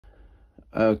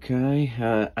Okay,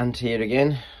 Ant here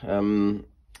again.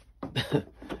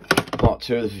 Part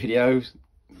 2 of the videos.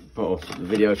 Well, the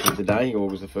video for today,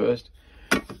 August the 1st.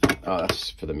 Oh, that's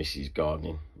for the missus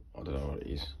gardening. I don't know what it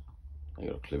is. I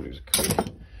ain't got a clue. It was a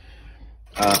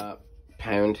colour.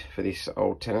 Pound for this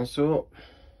old tennis saw.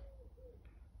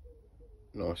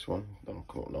 Nice one. That'll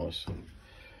come up nice.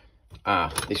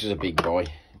 This was a big buy.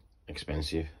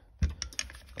 Expensive. I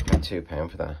paid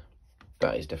 £2 for that.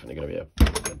 That is definitely going to be a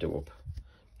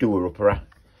doer-upper.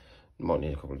 Might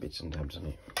need a couple of bits and dabs on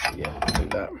it. Yeah, do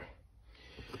that.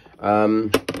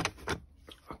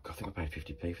 I think I paid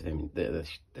 50p for them. They're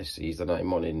seized. I know it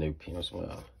might need a new pin or something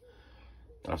like that.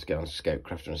 I'll have to get on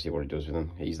Scoutcrafter and see what he does with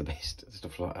them. He's the best.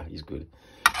 Stuff like that. He's good.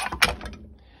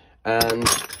 And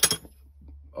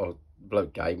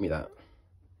bloke gave me that.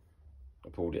 I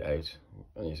pulled it out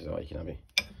and he said, "Oh, you can have it."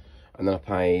 And then I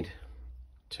paid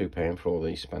 £2 for all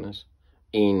these spanners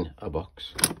in a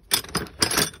box.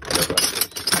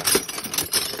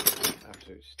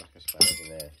 Absolute stack of spanners in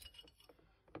there.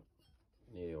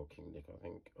 New York King Dick, I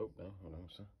think. Oh no, hold on,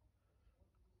 sir.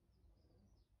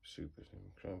 Super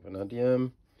slim crown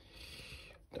vanadium.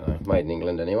 Made in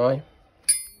England anyway.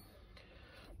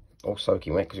 All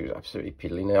soaking wet because it was absolutely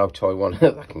piddly. Now I've tried one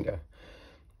that can go.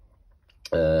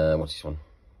 What's this one?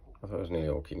 I thought it was New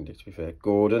York King Dick, to be fair.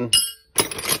 Gordon.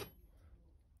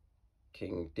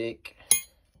 King Dick.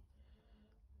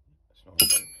 That's not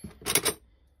one.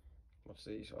 What's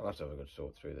these? I'll have to have a good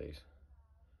sort through these.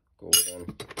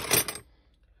 Gordon.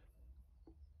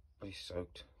 Oh, he's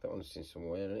soaked. That one's in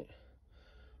somewhere, isn't it?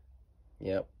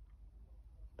 Yep.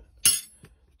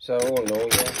 So all in all, yeah.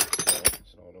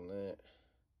 That's an old one there.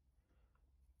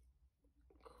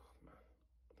 God, man.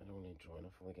 They don't need dry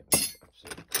enough. I get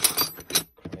absolutely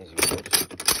crazy results.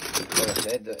 Like I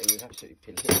said, that it was absolutely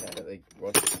pilling out of the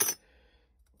wash.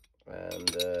 And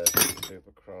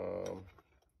super chrome.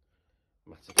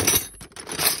 Matic.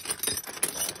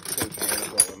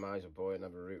 I might as well buy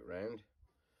another route round.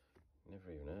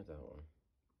 Never even heard that one.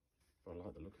 I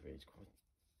like the look of it. It's quite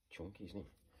chunky, isn't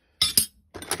it?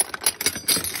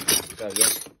 So yeah,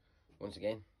 once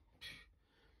again,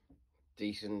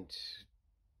 decent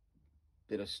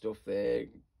bit of stuff there.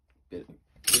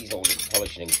 These all need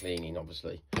polishing and cleaning,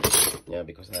 obviously. Yeah,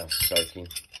 because they are soaking.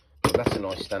 But that's a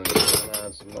nice standard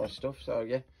and some nice stuff. So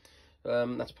yeah,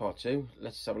 that's part 2.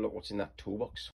 Let's have a look what's in that toolbox.